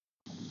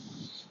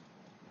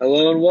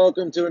Hello and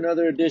welcome to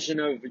another edition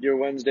of your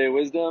Wednesday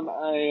Wisdom.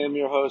 I am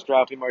your host,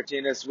 Ralphie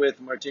Martinez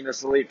with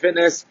Martinez Elite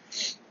Fitness.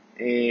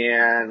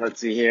 And let's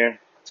see here.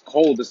 It's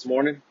cold this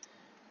morning.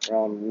 We're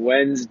on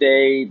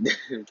Wednesday,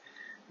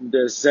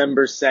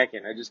 December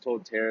 2nd. I just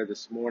told Tara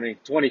this morning,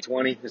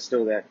 2020 is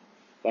still that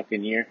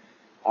fucking year.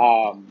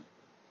 I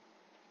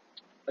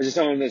just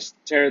told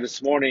Tara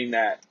this morning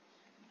that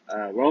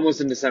we're almost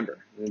in December.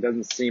 And it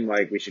doesn't seem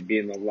like we should be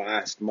in the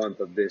last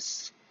month of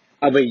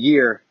a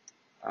year.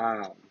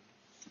 Um,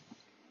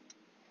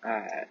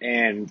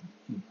 and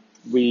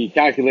we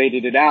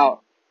calculated it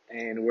out,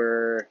 and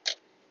we're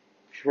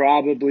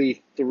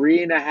probably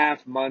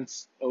 3.5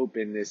 months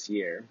open this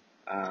year,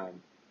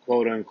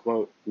 quote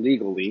unquote,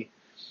 legally,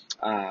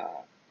 uh,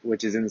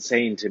 which is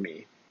insane to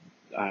me.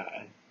 Uh,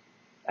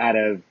 Out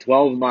of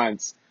 12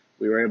 months,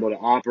 we were able to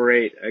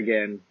operate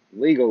again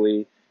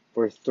legally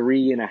for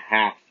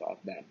 3.5 of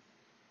them.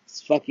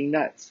 It's fucking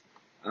nuts.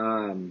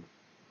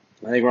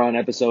 I think we're on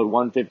episode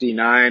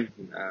 159.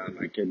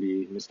 I could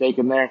be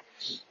mistaken there.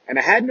 And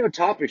I had no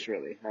topics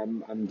really.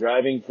 I'm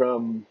driving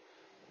from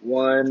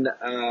one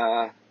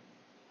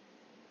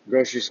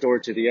grocery store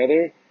to the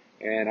other,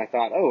 and I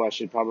thought, oh, I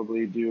should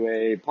probably do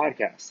a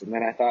podcast. And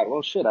then I thought,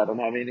 well, shit, I don't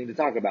have anything to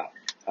talk about.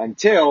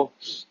 Until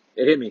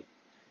it hit me.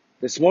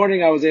 This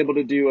morning I was able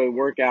to do a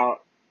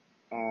workout.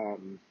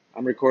 I'm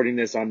recording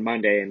this on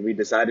Monday, and we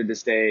decided to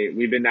stay.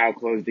 We've been now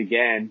closed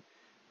again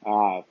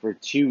for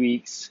 2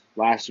 weeks,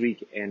 last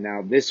week and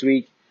now this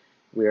week.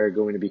 We are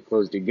going to be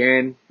closed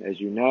again, as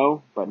you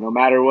know. But no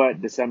matter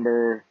what,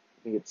 December,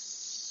 I think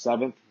it's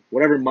 7th,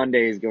 whatever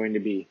Monday is going to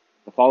be,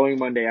 the following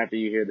Monday after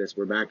you hear this,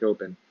 we're back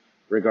open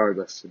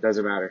regardless. It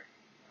doesn't matter.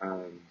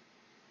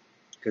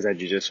 Because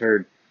as you just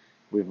heard,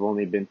 we've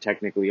only been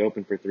technically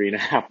open for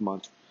 3.5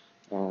 months.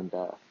 And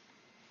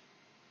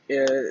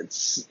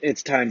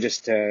it's time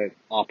just to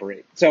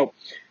operate. So,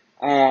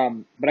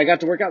 but I got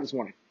to work out this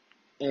morning.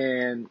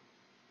 And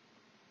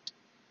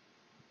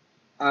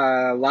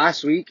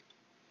last week,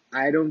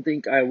 I don't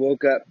think I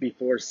woke up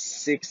before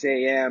 6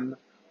 a.m.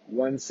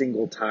 one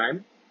single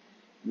time,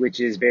 which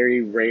is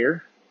very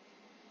rare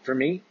for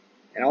me.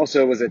 And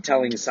also was a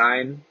telling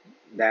sign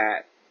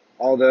that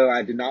although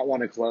I did not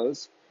want to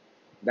close,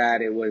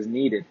 that it was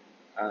needed.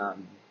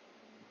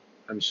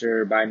 I'm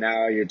sure by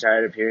now you're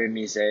tired of hearing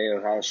me say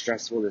how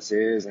stressful this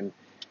is and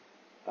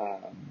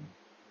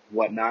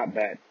whatnot,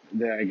 but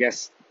I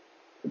guess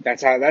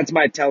that's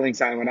my telling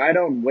sign. When I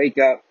don't wake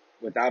up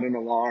without an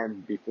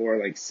alarm before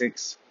like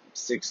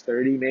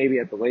 6:30 maybe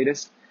at the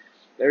latest,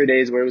 there were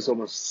days where it was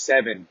almost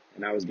 7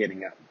 and I was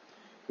getting up,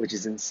 which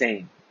is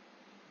insane.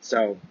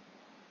 So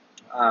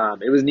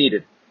it was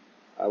needed.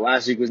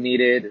 Last week was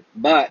needed,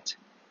 but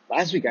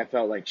last week I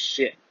felt like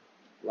shit.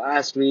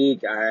 Last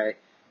week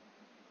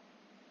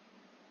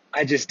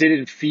I just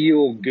didn't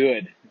feel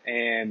good,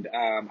 and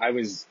I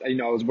was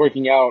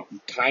working out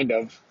kind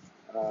of.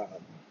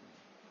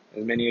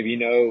 As many of you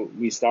know,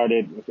 we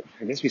started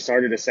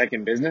a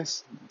second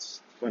business.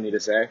 It's funny to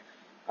say,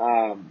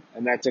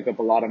 and that took up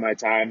a lot of my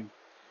time,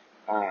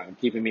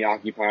 keeping me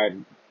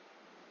occupied,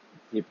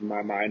 keeping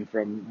my mind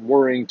from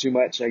worrying too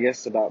much, I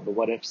guess, about the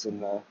what ifs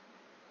and the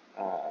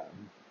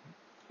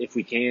if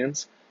we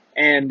cans.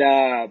 And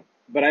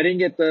but I didn't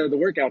get the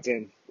workouts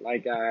in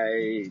like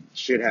I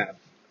should have,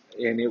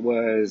 and it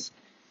was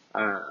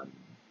um,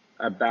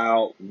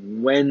 about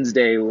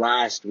Wednesday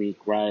last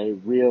week where I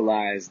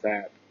realized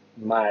that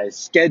my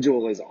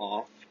schedule is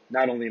off.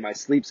 Not only my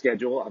sleep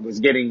schedule,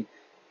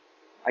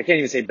 I can't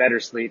even say better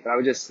sleep, but I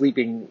was just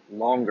sleeping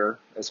longer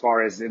as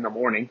far as in the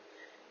morning.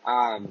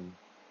 Um,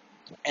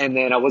 and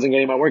then I wasn't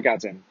getting my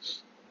workouts in,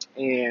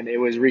 and it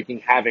was wreaking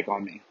havoc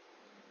on me.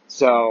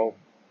 So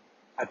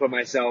I put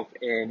myself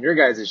in your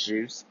guys'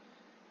 shoes,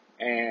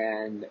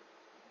 and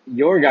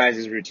your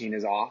guys' routine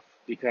is off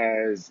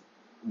because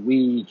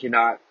we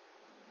cannot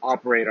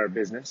operate our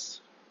business.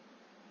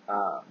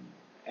 Um,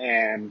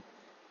 and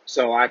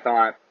so I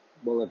thought,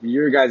 well, if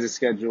your guys'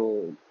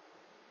 schedule,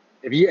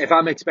 if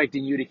I'm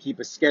expecting you to keep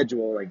a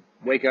schedule, like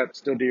wake up,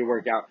 still do your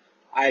workout,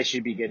 I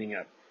should be getting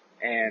up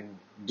and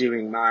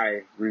doing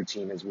my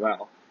routine as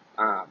well.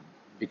 Um,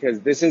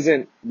 because this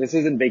isn't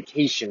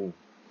vacation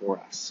for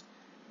us.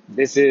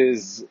 This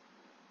is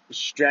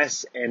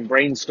stress and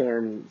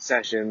brainstorm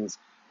sessions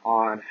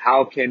on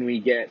how can we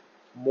get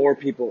more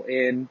people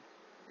in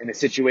a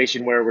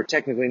situation where we're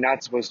technically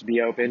not supposed to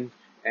be open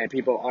and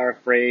people are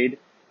afraid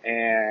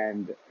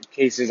and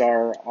cases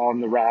are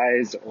on the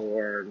rise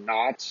or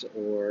not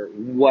or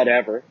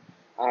whatever.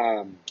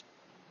 Um,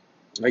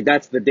 like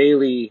that's the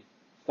daily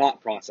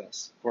thought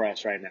process for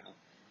us right now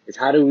is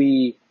how do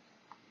we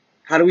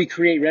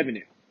create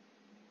revenue?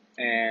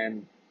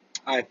 And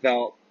I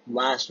felt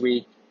last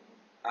week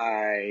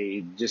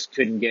I just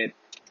couldn't get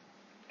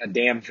a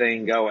damn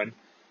thing going.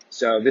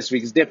 So this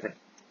week is different.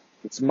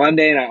 It's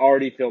Monday and I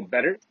already feel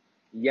better.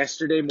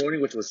 Yesterday morning,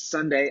 which was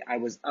Sunday, I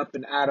was up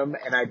and at 'em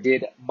and I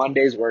did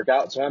Monday's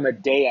workout. So I'm a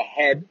day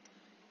ahead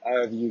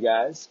of you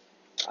guys.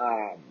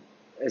 Um,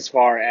 as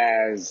far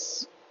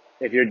as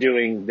if you're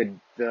doing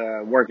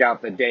the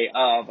workout the day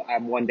of,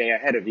 I'm one day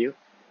ahead of you.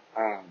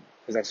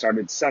 because I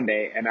started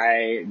Sunday, and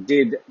I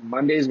did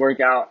Monday's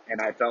workout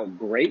and I felt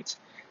great.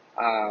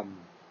 Um,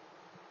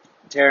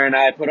 Tara and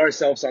I put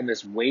ourselves on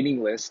this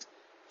waiting list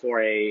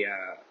for a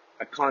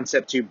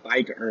Concept 2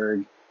 bike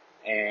erg,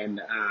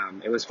 and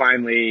it was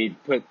finally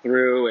put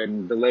through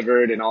and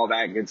delivered and all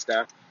that good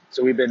stuff.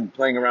 So we've been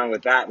playing around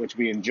with that, which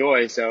we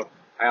enjoy. So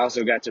I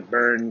also got to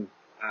burn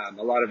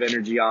a lot of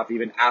energy off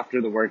even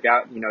after the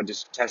workout,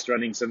 just test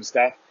running some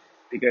stuff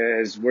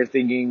because we're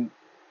thinking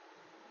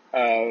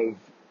of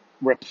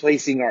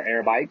replacing our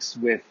air bikes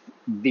with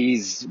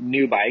these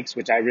new bikes,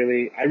 which I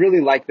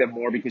really like them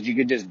more because you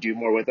can just do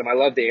more with them. I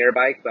love the air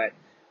bike, but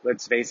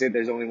let's face it,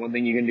 there's only one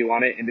thing you can do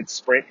on it, and it's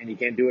sprint, and you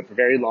can't do it for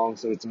very long.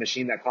 So it's a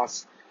machine that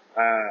costs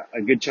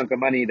a good chunk of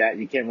money that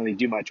you can't really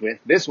do much with.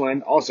 This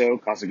one also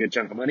costs a good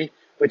chunk of money,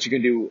 but you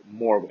can do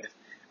more with.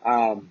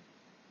 Um,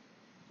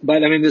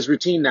 but I'm in this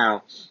routine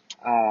now,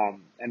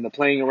 and the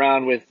playing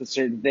around with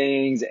certain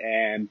things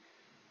and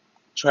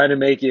trying to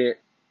make it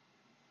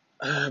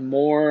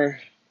more.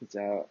 It's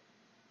a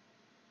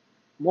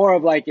more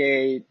of like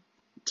a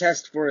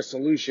test for a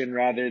solution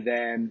rather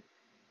than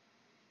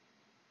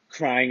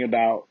crying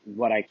about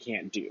what I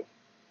can't do.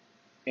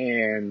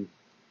 And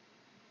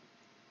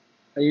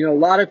a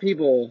lot of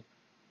people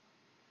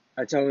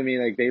are telling me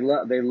like they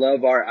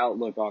love our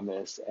outlook on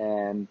this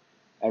and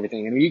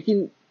everything. And you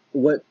can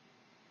what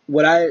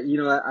I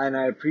and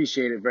I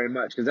appreciate it very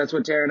much because that's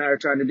what Tara and I are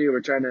trying to do.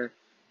 We're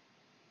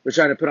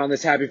trying to put on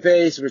this happy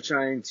face. We're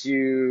trying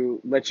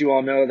to let you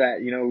all know that,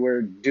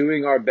 we're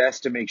doing our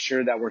best to make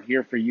sure that we're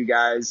here for you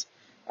guys,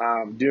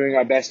 doing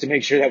our best to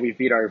make sure that we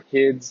feed our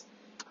kids,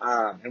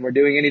 and we're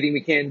doing anything we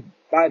can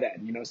by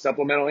that,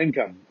 supplemental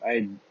income.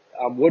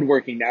 I'm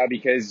woodworking now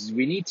because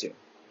we need to.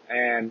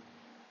 And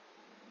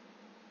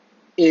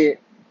it,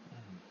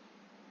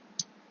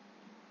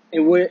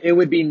 it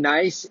would be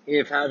nice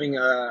if having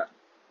a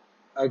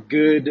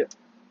good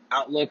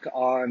outlook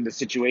on the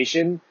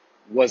situation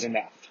was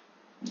enough,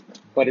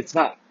 but it's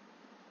not.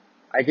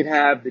 I could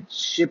have the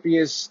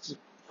chippiest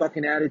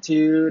fucking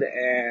attitude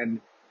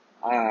and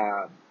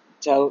uh,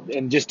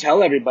 just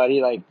tell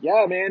everybody like,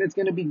 yeah, man, it's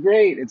gonna be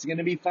great, it's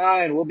gonna be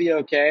fine, we'll be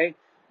okay.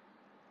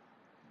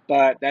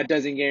 But that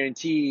doesn't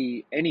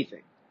guarantee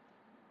anything.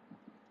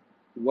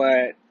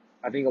 What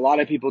I think a lot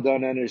of people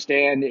don't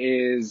understand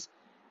is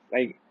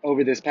like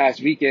over this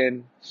past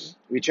weekend,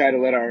 we try to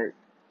let our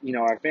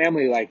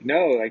family like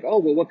know like, oh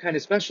well, what kind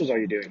of specials are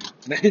you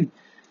doing?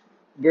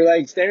 We're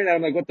like staring at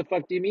him like, what the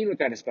fuck do you mean? What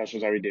kind of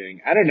specials are we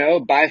doing? I don't know.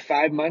 Buy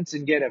 5 months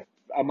and get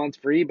a month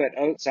free, but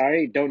oh,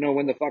 sorry, don't know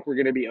when the fuck we're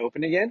going to be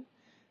open again.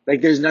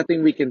 Like, there's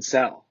nothing we can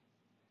sell.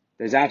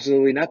 There's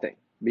absolutely nothing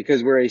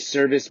because we're a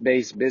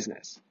service-based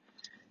business.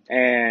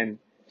 And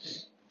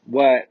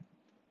what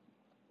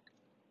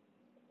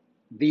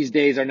these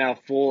days are now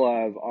full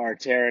of are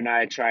Tara and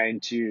I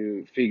trying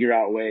to figure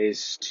out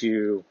ways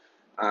to,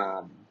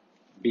 um,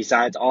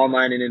 besides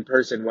online and in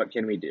person, what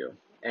can we do?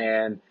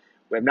 And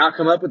we have not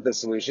come up with the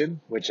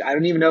solution, which I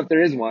don't even know if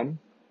there is one,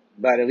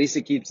 but at least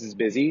it keeps us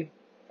busy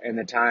in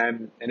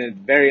a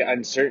very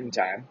uncertain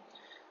time.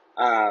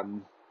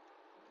 Um,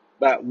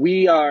 but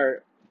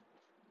we're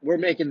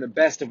making the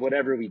best of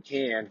whatever we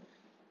can,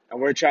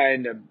 and we're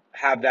trying to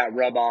have that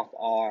rub off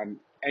on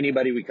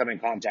anybody we come in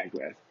contact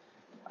with.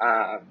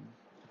 Um,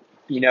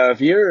 if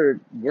you're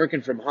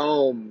working from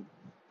home,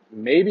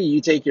 maybe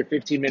you take your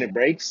 15-minute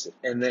breaks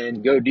and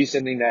then go do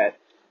something that,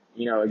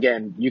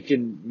 again, you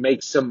can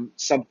make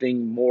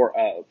something more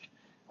of.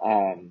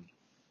 Um,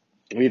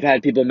 we've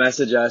had people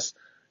message us,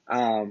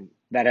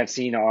 that have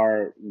seen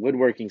our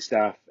woodworking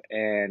stuff,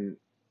 and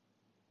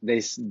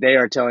they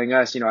are telling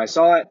us, I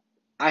saw it,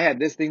 I had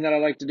this thing that I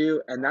like to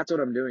do, and that's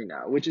what I'm doing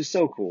now, which is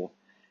so cool.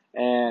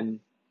 And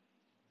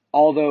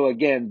although,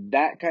 again,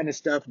 that kind of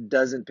stuff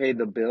doesn't pay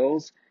the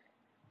bills,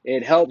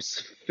 it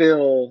helps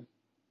fill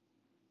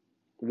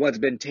what's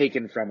been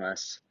taken from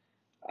us,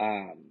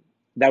 um,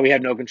 that we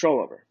have no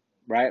control over,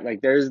 right? Like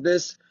there's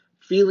this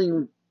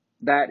feeling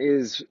that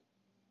is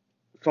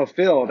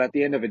fulfilled at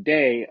the end of a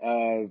day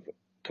of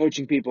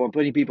coaching people and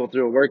putting people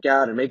through a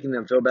workout and making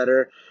them feel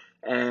better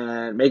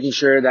and making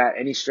sure that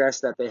any stress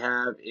that they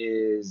have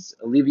is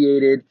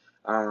alleviated,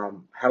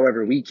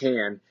 however we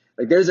can.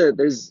 Like there's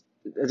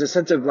a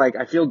sense of like,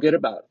 I feel good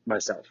about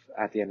myself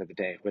at the end of the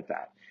day with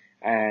that.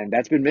 And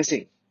that's been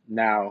missing.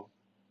 Now,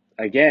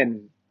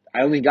 again,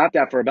 I only got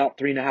that for about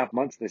 3.5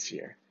 months this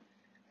year.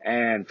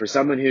 And for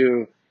someone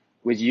who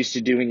was used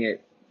to doing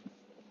it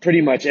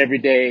pretty much every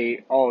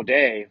day, all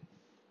day,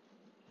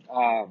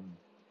 um,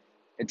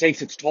 it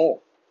takes its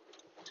toll.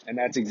 And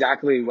that's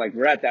exactly like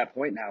we're at that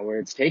point now where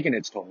it's taken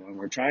its toll and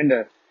we're trying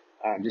to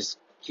just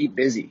keep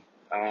busy.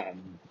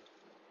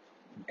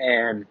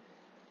 And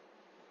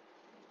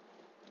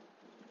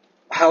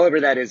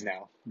however that is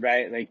now,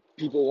 right? Like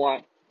people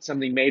want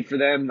something made for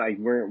them. Like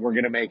we're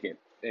going to make it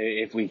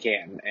if we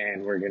can,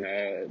 and we're going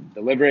to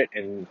deliver it.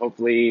 And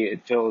hopefully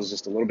it fills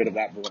just a little bit of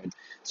that void.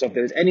 So if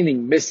there's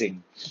anything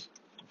missing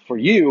for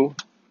you,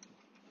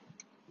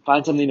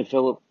 find something to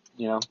fill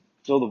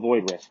the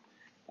void with,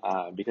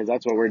 because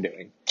that's what we're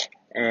doing.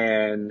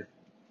 And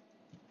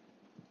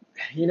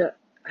you know,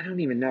 I don't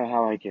even know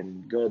how I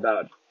can go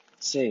about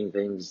saying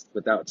things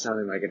without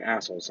sounding like an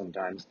asshole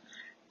sometimes.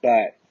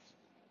 But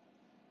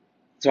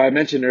so I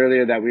mentioned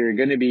earlier that we were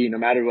going to be, no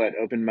matter what,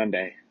 open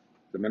Monday.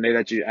 The Monday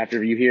that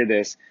after you hear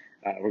this,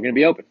 we're going to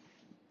be open.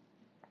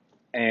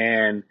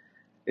 And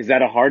is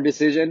that a hard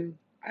decision?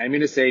 I'm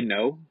going to say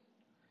no.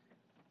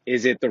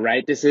 Is it the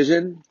right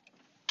decision?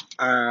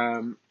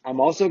 I'm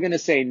also going to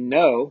say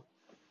no,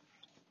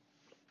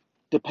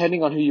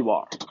 depending on who you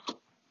are,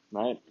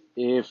 right?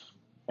 And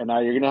now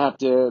you're going to have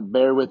to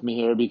bear with me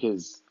here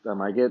because I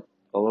might get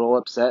a little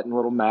upset and a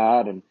little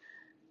mad, and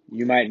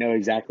you might know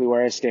exactly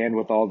where I stand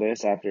with all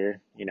this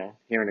after,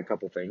 hearing a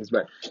couple things.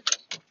 But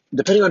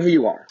depending on who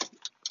you are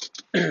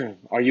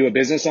you a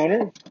business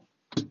owner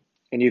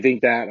and you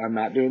think that I'm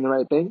not doing the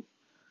right thing?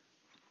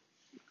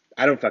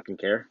 I don't fucking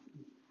care.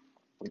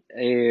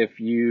 If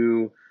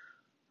you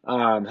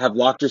have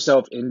locked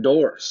yourself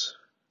indoors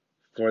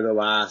for the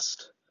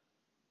last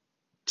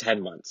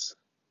 10 months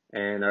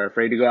and are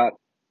afraid to go out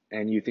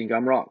and you think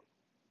I'm wrong,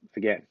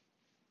 again,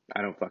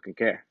 I don't fucking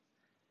care.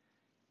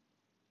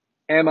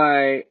 Am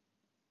I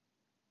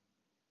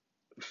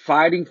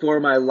fighting for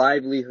my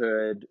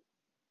livelihood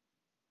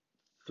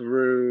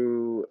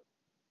through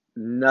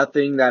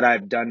nothing that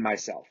I've done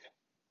myself?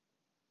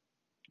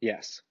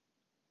 Yes.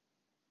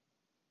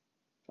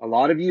 A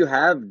lot of you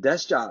have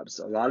desk jobs.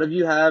 A lot of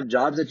you have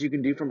jobs that you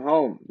can do from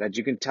home, that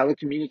you can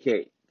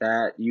telecommunicate,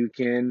 that you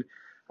can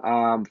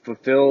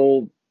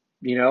fulfill,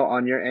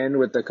 on your end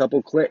with a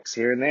couple clicks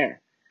here and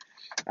there.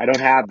 I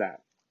don't have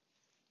that.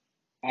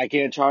 I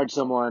can't charge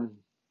someone.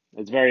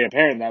 It's very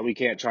apparent that we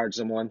can't charge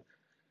someone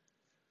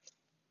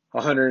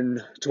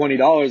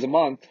 $120 a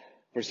month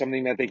for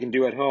something that they can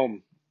do at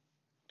home.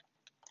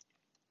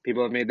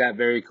 People have made that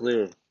very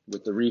clear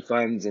with the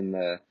refunds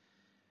and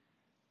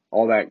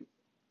all that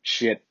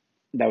shit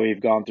that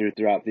we've gone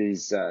throughout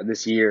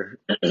this year.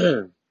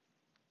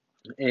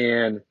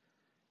 And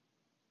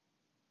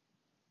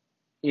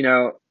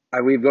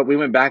we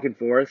went back and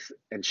forth,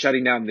 and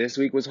shutting down this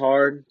week was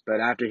hard. But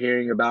after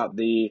hearing about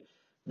the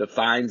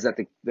fines that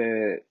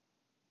the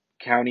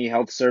county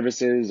health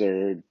services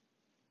or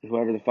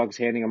whoever the fuck's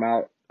handing them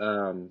out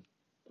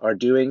are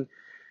doing,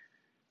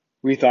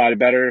 we thought it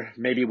better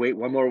maybe wait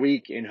one more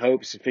week in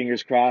hopes,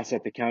 fingers crossed,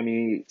 that the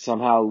county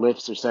somehow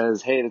lifts or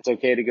says, hey, it's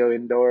okay to go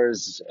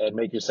indoors and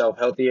make yourself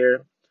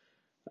healthier.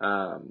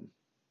 And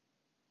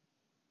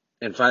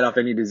fight off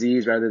any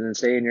disease rather than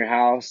stay in your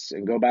house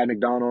and go buy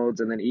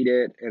McDonald's and then eat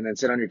it and then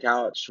sit on your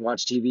couch,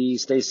 watch TV,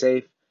 stay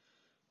safe.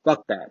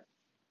 Fuck that.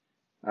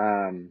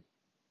 Um,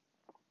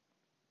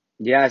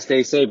 yeah,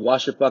 stay safe.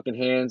 Wash your fucking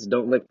hands.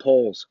 Don't lick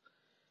poles.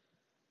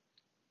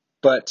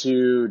 But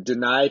to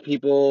deny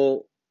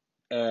people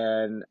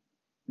and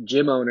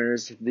gym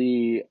owners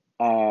the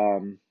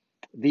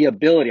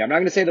ability, I'm not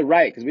going to say the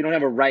right, because we don't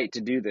have a right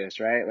to do this,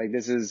 right? Like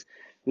this is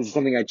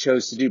something I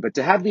chose to do, but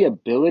to have the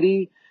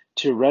ability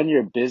to run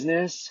your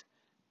business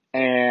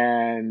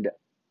and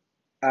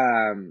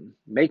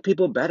make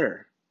people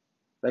better.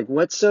 Like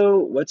what's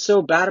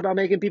so bad about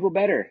making people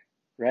better,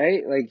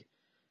 right? Like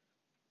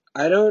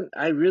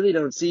I really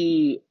don't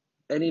see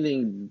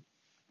anything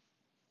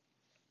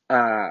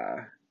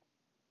uh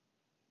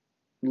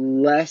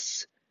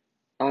less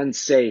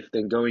unsafe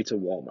than going to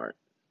Walmart.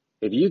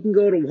 If you can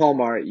go to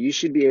Walmart, you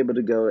should be able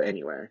to go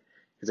anywhere.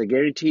 Because I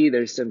guarantee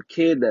there's some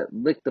kid that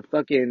licked the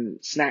fucking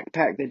snack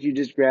pack that you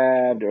just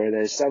grabbed, or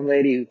there's some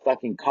lady who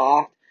fucking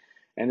coughed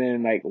and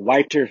then like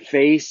wiped her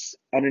face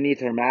underneath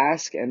her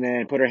mask and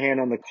then put her hand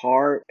on the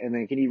cart. And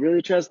then can you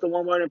really trust the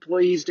Walmart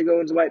employees to go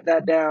and wipe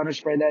that down or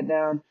spray that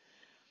down?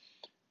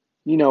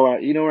 You know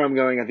where I'm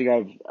going. I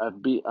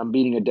think I'm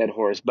beating a dead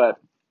horse, but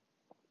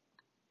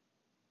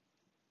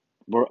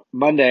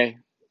Monday,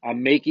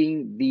 I'm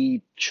making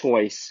the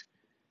choice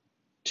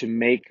to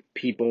make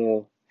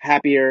people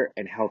happier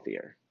and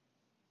healthier.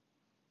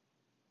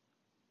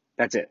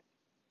 That's it.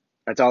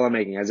 That's all I'm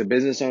making. As a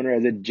business owner,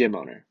 as a gym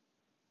owner,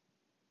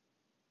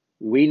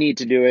 we need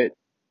to do it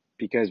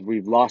because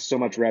we've lost so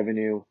much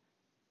revenue.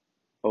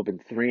 Open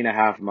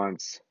 3.5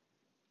 months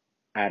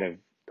out of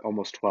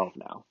almost 12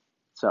 now.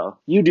 So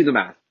you do the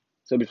math.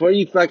 So before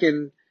you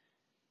fucking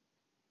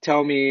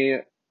tell me,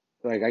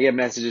 like I get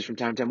messages from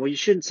time to time, well, you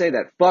shouldn't say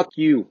that. Fuck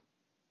you.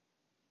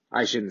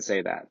 I shouldn't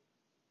say that.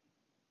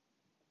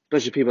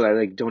 Especially people that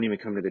like don't even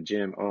come to the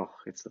gym. Oh,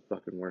 it's the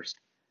fucking worst.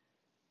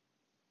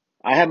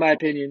 I have my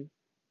opinion.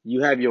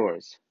 You have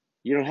yours.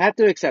 You don't have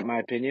to accept my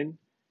opinion,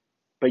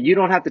 but you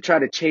don't have to try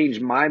to change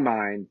my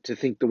mind to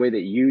think the way that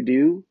you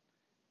do,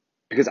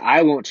 because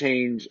I won't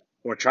change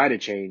or try to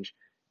change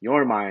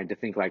your mind to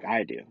think like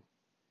I do,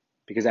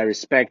 because I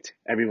respect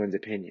everyone's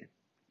opinion.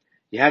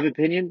 You have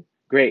opinion?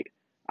 Great.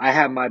 I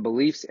have my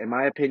beliefs and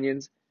my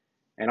opinions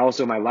and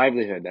also my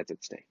livelihood that's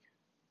at stake.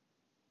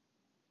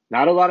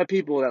 Not a lot of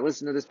people that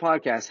listen to this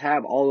podcast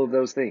have all of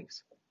those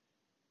things,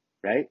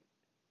 right?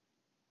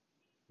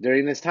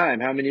 During this time,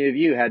 how many of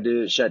you had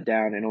to shut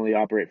down and only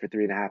operate for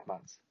 3.5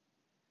 months?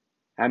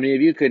 How many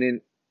of you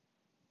couldn't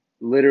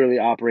literally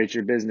operate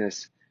your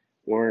business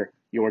or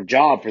your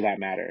job for that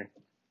matter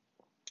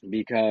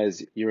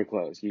because you were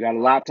closed. You got a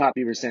laptop,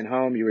 you were sent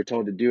home, you were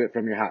told to do it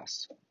from your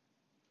house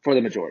for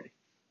the majority.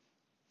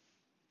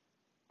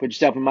 Put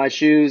yourself in my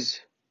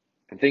shoes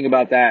and think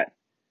about that.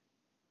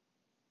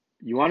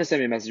 You want to send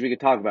me a message, we could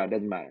talk about it,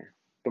 doesn't matter.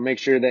 But make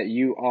sure that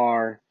you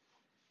are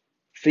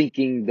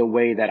thinking the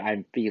way that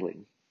I'm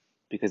feeling,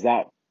 because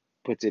that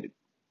puts it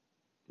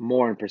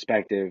more in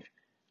perspective,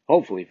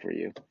 hopefully for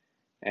you,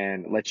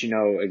 and lets you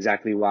know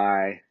exactly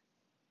why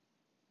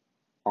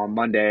on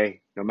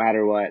Monday, no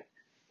matter what,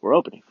 we're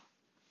opening,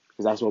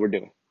 because that's what we're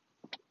doing.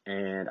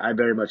 And I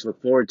very much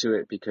look forward to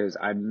it because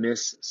I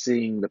miss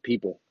seeing the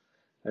people.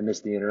 I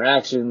miss the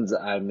interactions.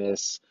 I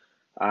miss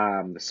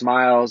the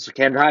smiles.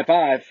 Can't high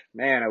five.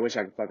 Man, I wish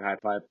I could fucking high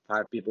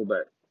five people,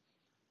 but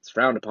it's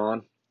frowned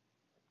upon.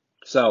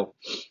 So,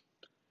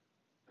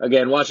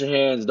 again, wash your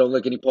hands. Don't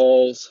lick any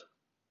poles.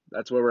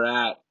 That's where we're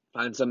at.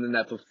 Find something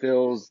that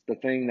fulfills the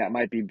thing that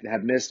might be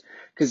have missed.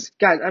 Because,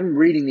 guys, I'm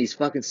reading these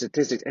fucking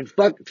statistics, and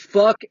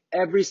fuck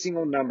every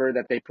single number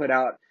that they put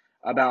out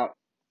about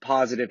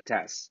positive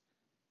tests.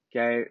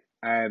 Okay?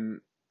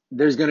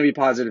 There's going to be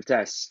positive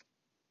tests.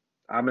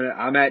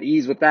 I'm at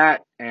ease with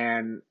that,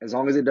 and as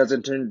long as it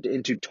doesn't turn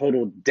into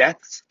total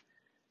deaths,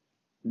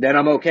 then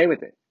I'm okay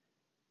with it.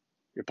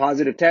 Your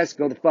positive test,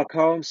 go the fuck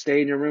home,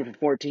 stay in your room for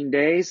 14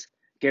 days,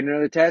 get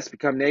another test,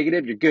 become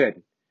negative, you're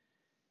good.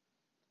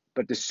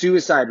 But the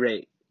suicide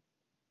rate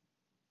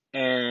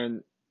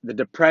and the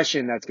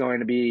depression that's going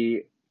to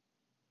be,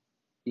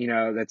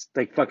 that's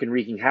like fucking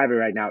wreaking havoc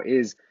right now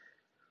it's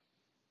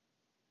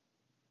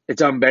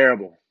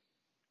unbearable.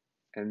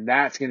 And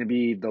that's going to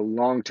be the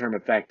long-term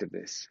effect of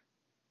this.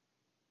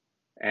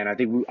 And I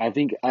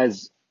think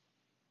as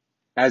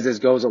this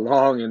goes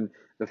along and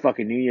the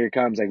fucking new year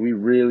comes, like we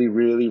really,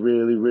 really,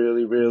 really,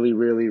 really, really,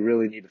 really,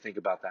 really need to think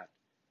about that.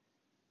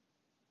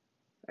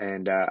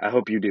 And I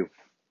hope you do.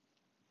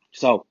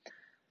 So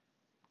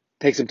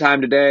take some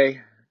time today.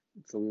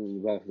 It's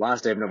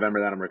last day of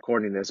November that I'm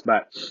recording this,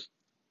 but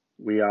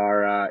we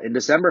are in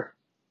December.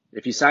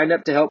 If you signed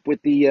up to help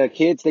with the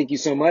kids, thank you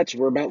so much.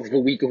 We're about like a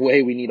week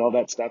away. We need all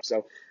that stuff.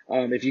 So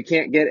if you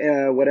can't get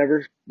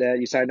whatever that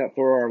you signed up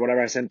for or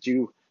whatever I sent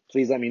you,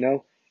 please let me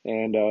know,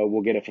 and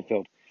we'll get it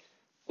fulfilled.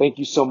 Thank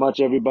you so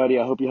much, everybody.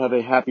 I hope you have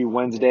a happy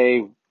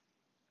Wednesday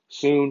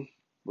soon.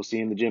 We'll see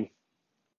you in the gym.